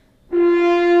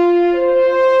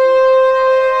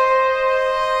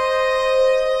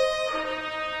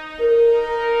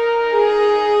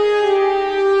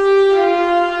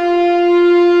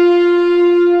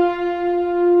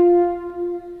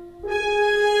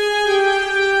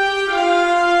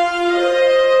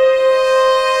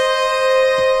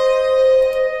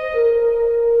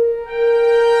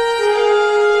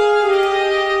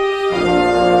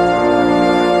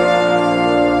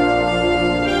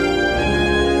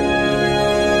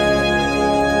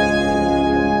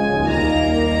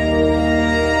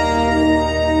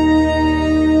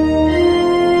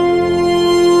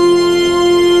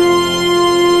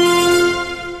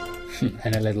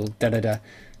 And a little da-da-da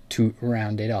to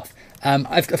round it off.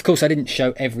 Of course, I didn't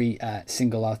show every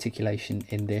single articulation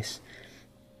in this,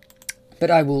 but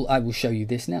I will show you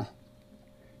this now.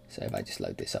 So if I just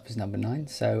load this up as number 9,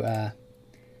 so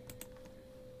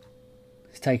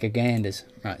let's take a ganders.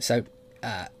 Right, so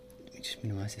let me just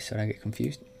minimize this so I don't get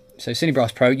confused. So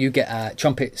Cinebrass Pro, you get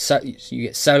trumpet, you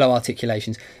get solo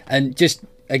articulations, and just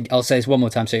I'll say this one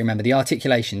more time so you remember the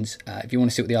articulations. If you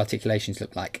want to see what the articulations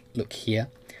look like, look here.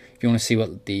 If you want to see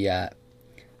what the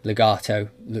legato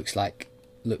looks like,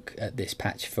 look at this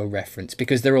patch for reference,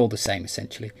 because they're all the same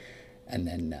essentially. And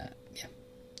then yeah,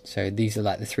 so these are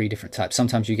like the 3 different types.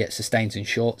 Sometimes you get sustains and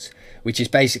shorts, which is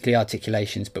basically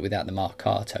articulations but without the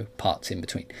marcato parts in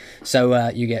between. So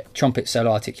you get trumpet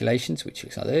solo articulations, which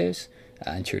looks like this,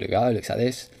 and true legato looks like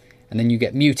this, and then you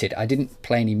get muted. I didn't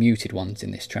play any muted ones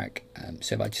in this track,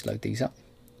 so if I just load these up.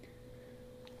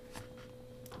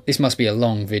 This must be a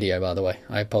long video, by the way.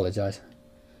 I apologise.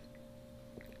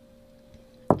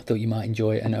 I thought you might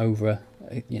enjoy an a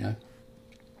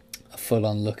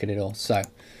full-on look at it all. So,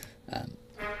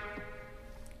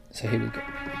 so here we go.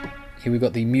 Here we've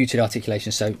got the muted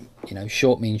articulation. So,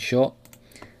 short means short.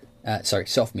 Sorry,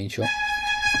 soft means short.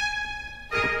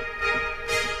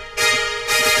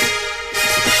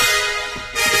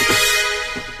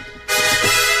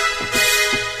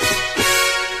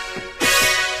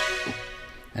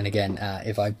 And again,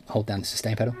 if I hold down the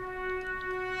sustain pedal,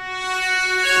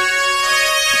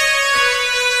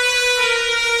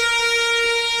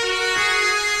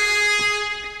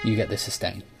 you get the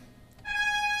sustain.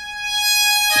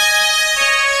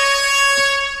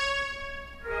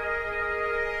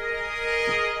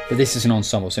 But this is an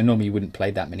ensemble, so normally you wouldn't play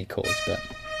that many chords, but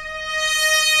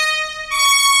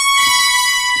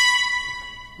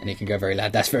and it can go very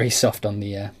loud. That's very soft on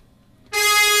the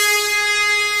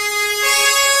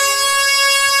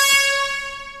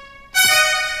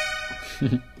so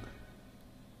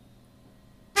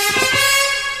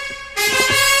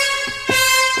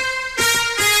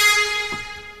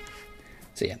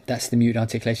yeah, that's the mute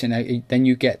articulation. Now, then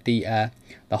you get the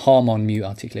harmon mute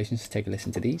articulations. So take a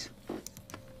listen to these,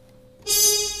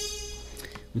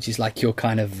 which is like your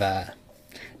kind of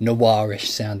noirish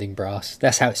sounding brass.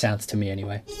 That's how it sounds to me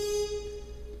anyway.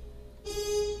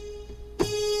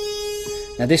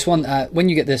 Now this one, when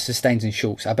you get the sustains and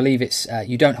shorts, I believe it's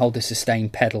you don't hold the sustain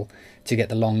pedal to get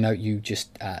the long note. You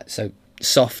just so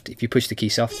soft. If you push the key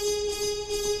soft,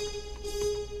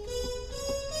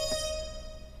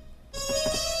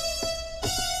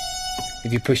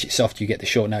 if you push it soft, you get the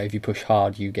short note. If you push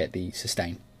hard, you get the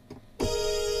sustain.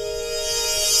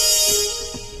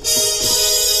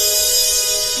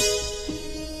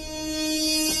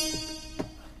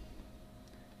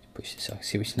 Push it soft.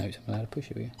 See which notes I'm allowed to push.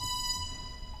 Here we go.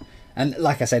 And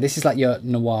like I say, this is like your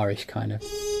noirish kind of.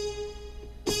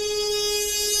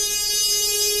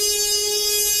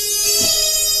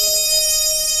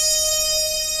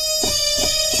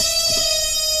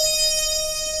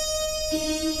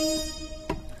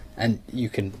 And you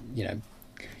can,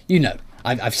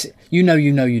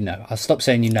 I'll stop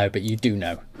saying but you do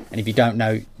know. And if you don't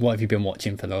know, what have you been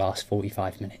watching for the last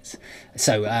 45 minutes?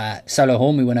 So solo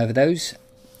horn, we went over those.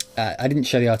 I didn't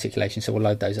show the articulation, so we'll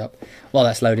load those up. While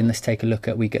that's loading, let's take a look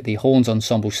at, we get the horns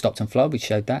ensemble stopped and flood, we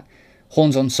showed that.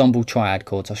 Horns ensemble triad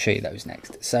chords, I'll show you those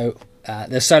next. So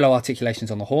the solo articulations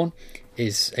on the horn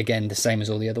is, again, the same as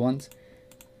all the other ones.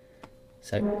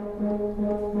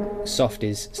 So soft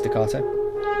is staccato,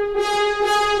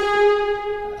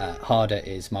 harder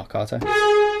is marcato,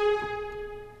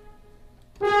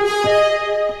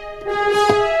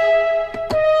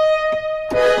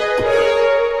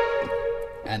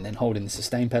 holding the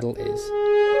sustain pedal is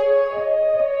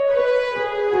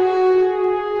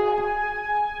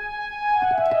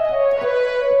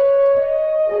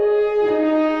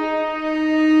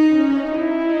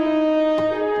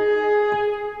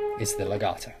the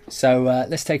legato. So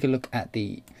let's take a look at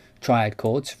the triad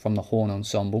chords from the horn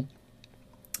ensemble.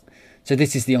 So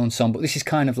this is the ensemble. This is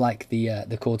kind of like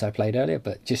the chords I played earlier,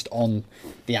 but just on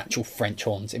the actual French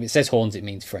horns. If it says horns, it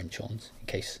means French horns, in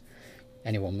case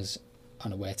anyone was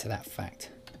unaware to that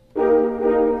fact.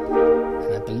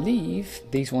 And I believe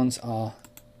these ones are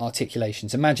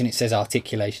articulations. Imagine it says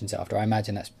articulations after. I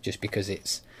imagine that's just because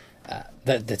it's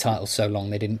the title's so long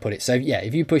they didn't put it. So yeah,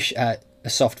 if you push a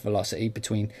soft velocity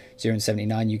between 0 and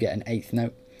 79, you get an eighth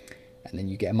note, and then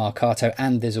you get a marcato,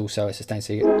 and there's also a sustain.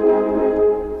 So you get,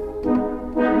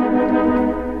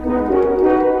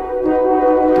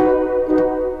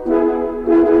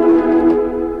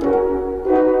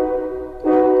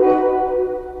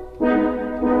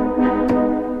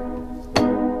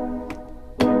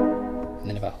 and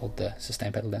then if I hold the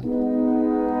sustain pedal down.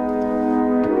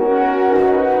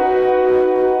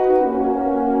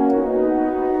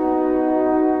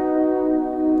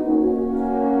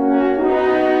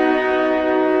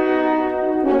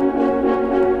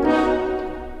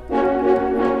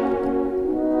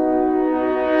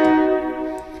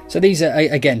 So these are,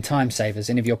 again, time savers,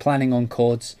 and if you're planning on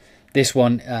chords, this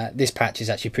one, this patch is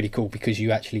actually pretty cool because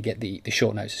you actually get the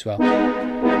short notes as well.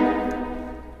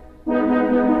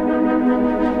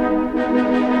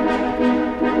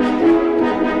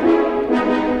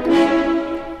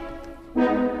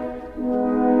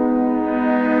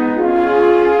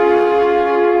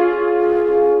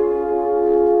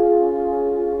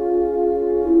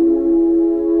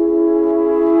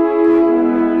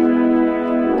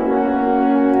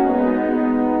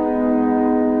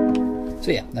 So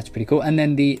yeah, that's pretty cool. And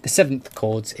then the seventh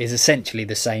chords is essentially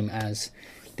the same as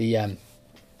the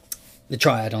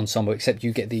triad ensemble, except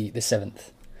you get the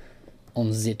seventh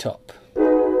on the top.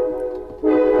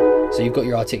 So you've got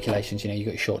your articulations, you know, you've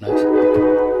got your short notes,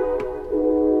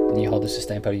 and you hold the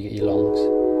sustain pedal, you get your longs.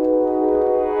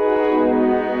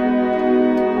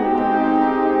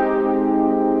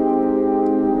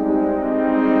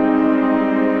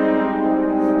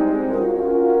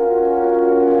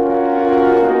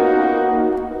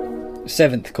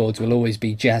 Seventh chords will always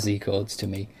be jazzy chords to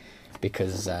me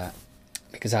because I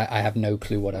have no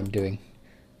clue what I'm doing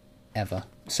ever.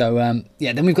 So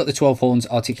yeah, then we've got the 12 horns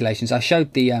articulations. I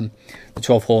showed the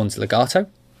 12 horns legato,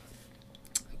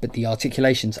 but the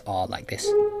articulations are like this.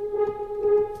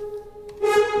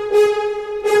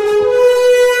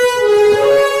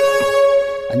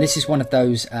 And this is one of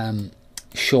those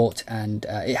short, and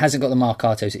it hasn't got the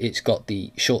marcatos, it's got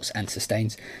the shorts and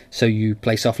sustains. So you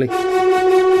play softly,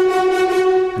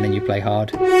 and then you play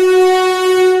hard. So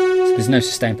there's no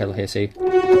sustain pedal here, see?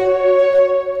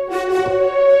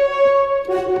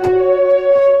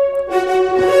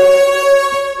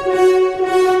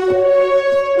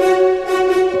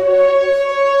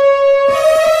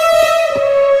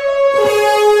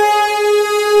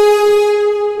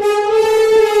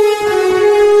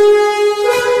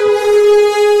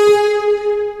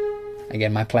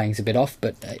 Again, my playing's a bit off,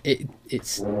 but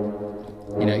it's, you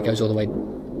know, it goes all the way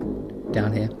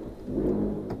down here.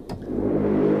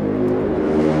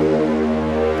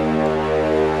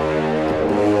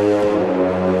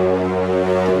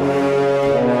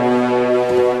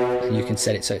 And you can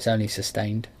set it so it's only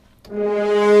sustained.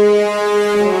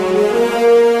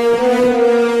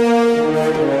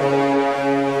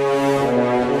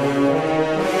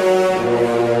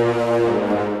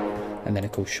 And then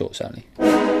of course shorts only.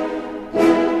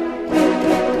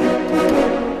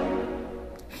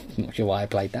 Not sure why I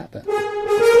played that, but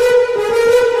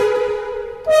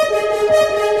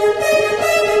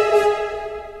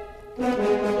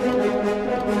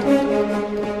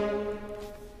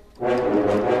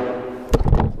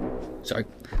sorry,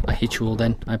 I hit you all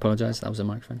then. I apologise, that was a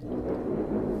microphone.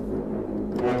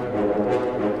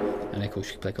 And of course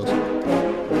you can play chords.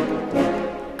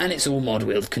 And it's all mod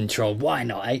wheel control, why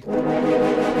not, eh?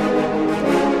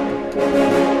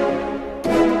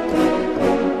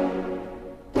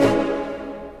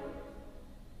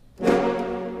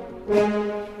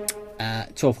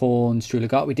 12 horns, true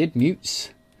legato. We did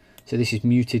mutes, so this is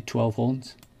muted 12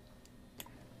 horns.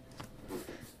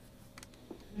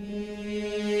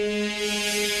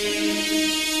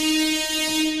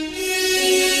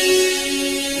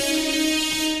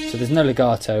 So there's no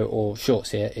legato or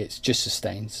shorts here, it's just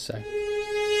sustains. So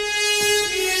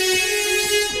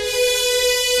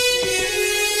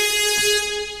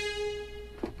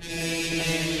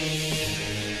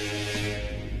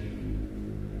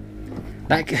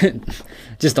That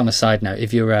just on a side note,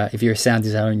 if you're a sound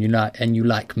designer and you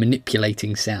like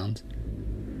manipulating sound,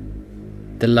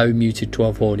 the low muted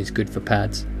 12 horn is good for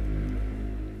pads,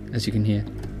 as you can hear.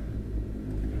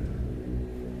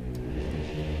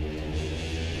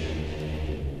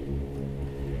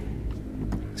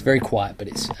 It's very quiet, but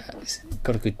it's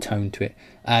got a good tone to it.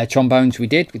 Trombones we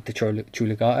did with the true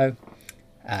legato.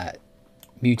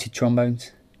 Muted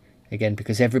trombones, again,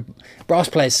 because every brass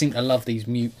players seem to love these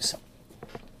mutes.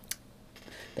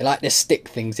 They like to stick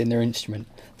things in their instrument.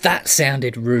 That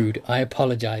sounded rude. I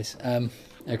apologise.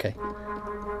 Okay.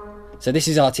 So this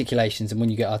is articulations, and when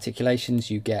you get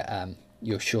articulations, you get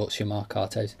your shorts, your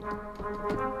marcatos.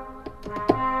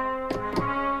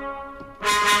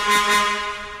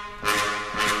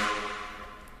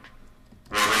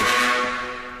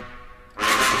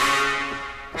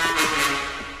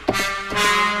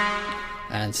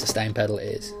 And sustain pedal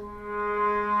is.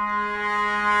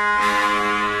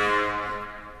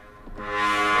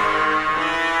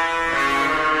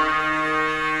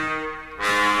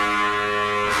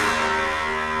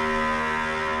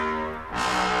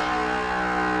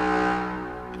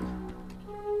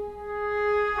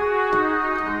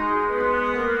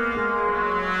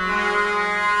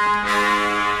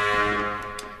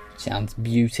 Sounds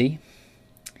beauty.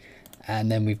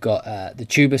 And then we've got the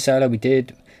tuba solo we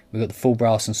did. We've got the full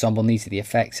brass ensemble, these are the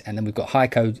effects, and then we've got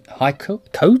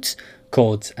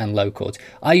chords and low chords.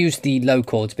 I use the low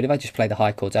chords, but if I just play the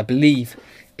high chords, I believe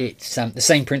it's the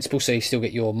same principle, so you still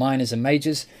get your minors and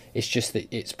majors. It's just that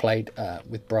it's played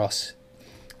with brass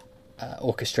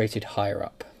orchestrated higher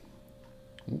up.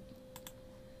 Ooh.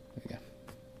 There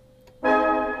we go.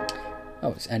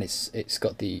 Oh, and it's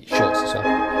got the shorts as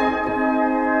well.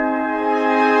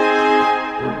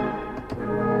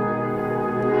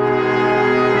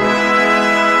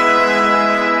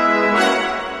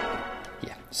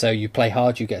 So you play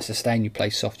hard, you get sustain. You play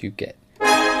soft, you get. If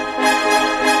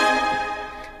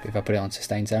I put it on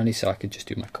sustains only, so I could just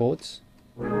do my chords.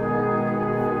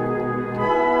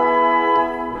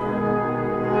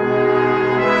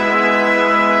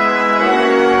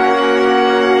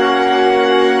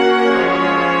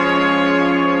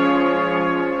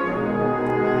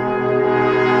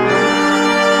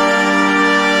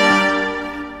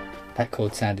 That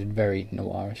chord sounded very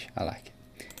noirish. I like it.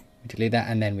 Delete that,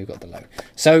 and then we've got the low.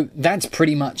 So that's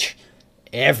pretty much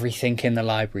everything in the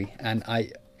library. And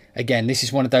again, this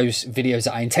is one of those videos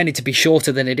that I intended to be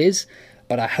shorter than it is,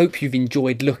 but I hope you've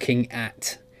enjoyed looking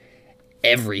at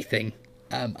everything.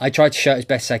 I tried to show it as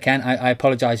best as I can. I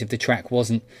apologize if the track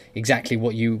wasn't exactly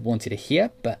what you wanted to hear,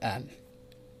 but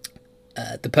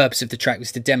the purpose of the track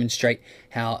was to demonstrate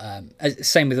how,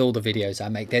 same with all the videos I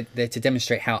make, they're to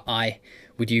demonstrate how I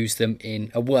would use them in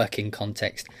a working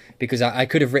context, because I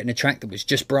could have written a track that was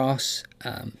just brass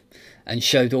and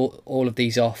showed all of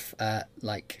these off,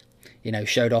 like, you know,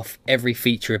 showed off every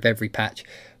feature of every patch,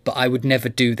 but I would never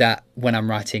do that when I'm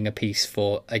writing a piece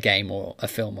for a game or a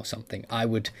film or something. I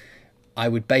would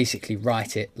basically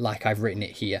write it like I've written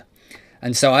it here.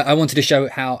 And so I wanted to show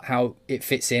how it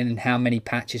fits in and how many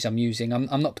patches I'm using.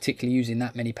 I'm not particularly using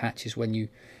that many patches when you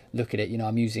look at it. You know,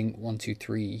 I'm using 1, 2,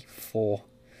 3, 4,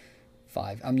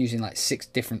 5. I'm using like 6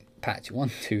 different patches.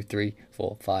 1, 2, 3,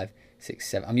 4, 5, 6,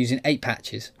 7. I'm using 8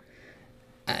 patches.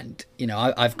 And, you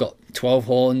know, I've got 12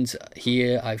 horns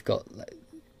here. I've got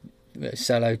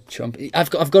solo trumpet. I've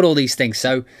got all these things.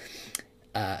 So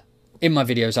in my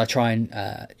videos, I try and,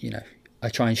 I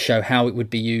try and show how it would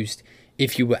be used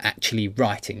if you were actually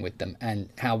writing with them and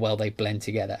how well they blend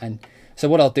together. And so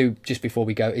what I'll do just before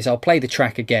we go is I'll play the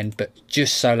track again, but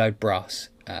just soloed brass,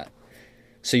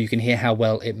 so you can hear how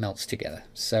well it melts together.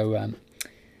 So yeah,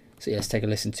 let's take a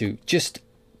listen to just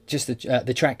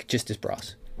the track just as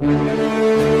brass.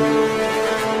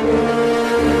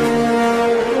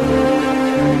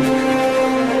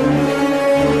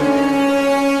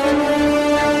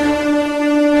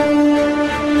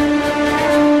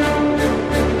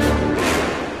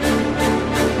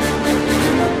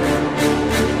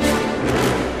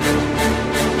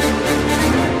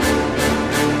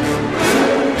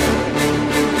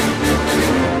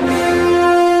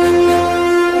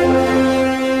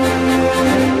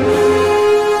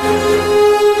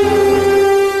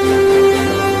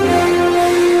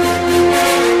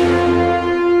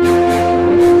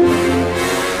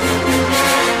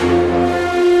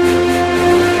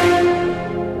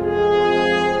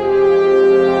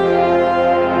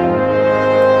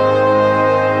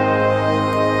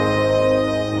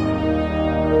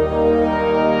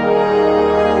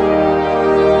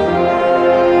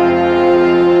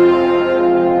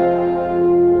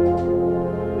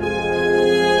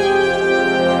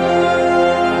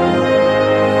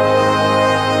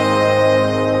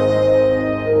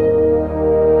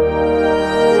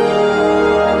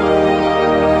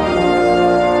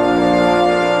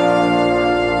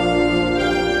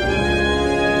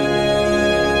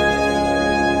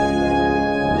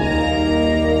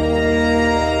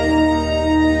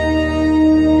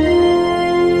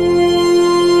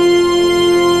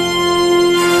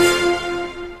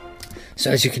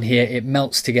 So as you can hear, it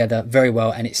melts together very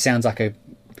well, and it sounds like a,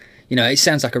 you know, it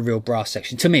sounds like a real brass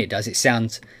section. To me, it does. It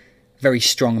sounds very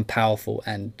strong and powerful,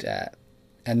 and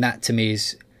that to me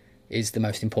is the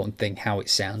most important thing, how it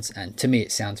sounds. And to me,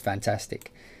 it sounds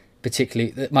fantastic.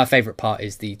 Particularly, my favourite part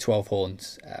is the 12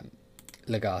 horns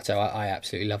legato. I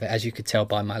absolutely love it, as you could tell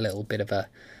by my little bit of a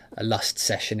lust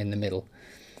session in the middle.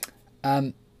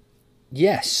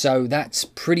 Yes, so that's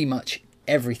pretty much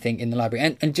everything in the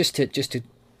library. And just to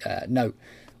note,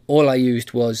 all I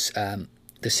used was the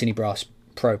Cinebrass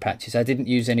Pro patches. I didn't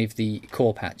use any of the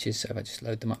core patches, so if I just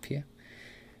load them up here.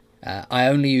 I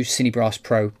only use Cinebrass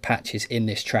Pro patches in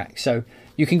this track. So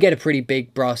you can get a pretty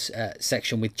big brass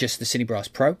section with just the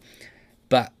Cinebrass Pro.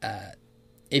 But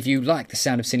if you like the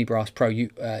sound of Cinebrass Pro,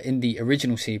 you in the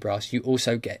original Cinebrass, you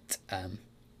also get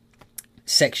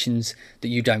sections that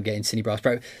you don't get in Cinebrass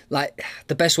Pro. Like,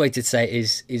 the best way to say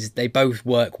it is they both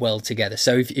work well together.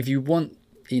 So if you want,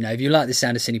 you know, if you like the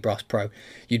sound of Cinebrass Pro,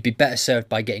 you'd be better served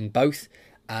by getting both.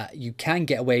 You can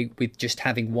get away with just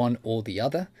having one or the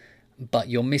other, but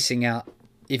you're missing out.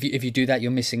 If you do that,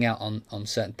 you're missing out on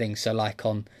certain things. So like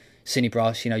on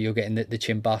Cinebrass, you know, you're getting the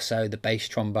cimbasso, the bass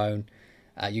trombone.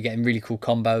 You're getting really cool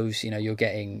combos. You know, you're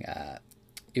getting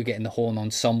the horn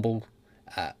ensemble,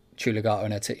 true legato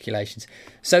and articulations.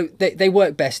 So they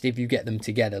work best if you get them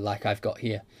together, like I've got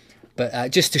here.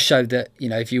 But just to show that, you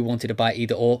know, if you wanted to buy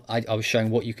either or, I was showing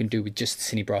what you can do with just the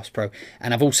Cinebrass Pro.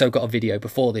 And I've also got a video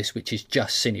before this, which is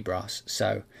just Cinebrass.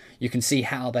 So you can see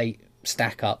how they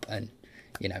stack up and,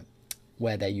 you know,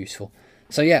 where they're useful.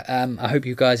 So yeah, I hope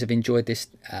you guys have enjoyed this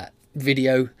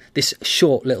video, this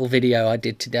short little video I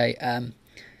did today.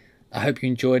 I hope you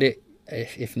enjoyed it.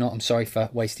 If not, I'm sorry for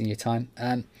wasting your time.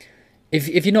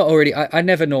 If you're not already, I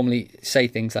never normally say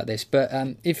things like this, but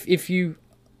if you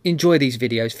enjoy these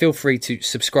videos, feel free to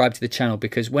subscribe to the channel,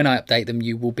 because when I update them,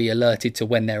 you will be alerted to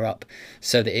when they're up,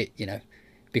 so that it, you know,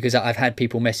 because I've had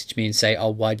people message me and say,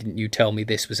 oh, why didn't you tell me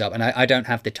this was up? And I don't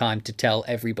have the time to tell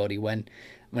everybody when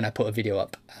I put a video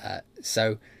up.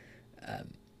 So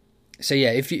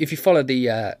yeah, if you follow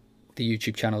the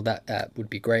YouTube channel, that would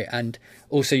be great. And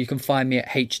also you can find me at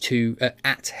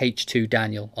H2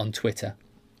 Daniel on Twitter,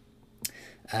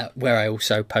 where I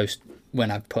also post when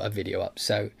I put a video up.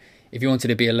 So if you wanted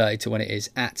to be alerted to when it is,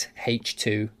 at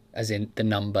H2, as in the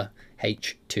number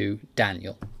H2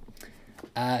 Daniel.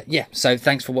 Yeah, so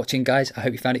thanks for watching, guys. I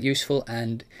hope you found it useful,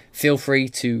 and feel free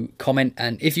to comment,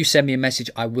 and if you send me a message,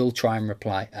 I will try and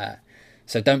reply.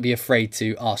 So don't be afraid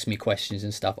to ask me questions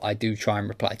and stuff. I do try and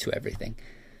reply to everything.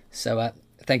 So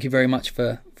thank you very much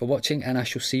for watching, and I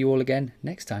shall see you all again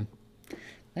next time.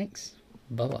 Thanks.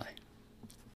 Bye-bye.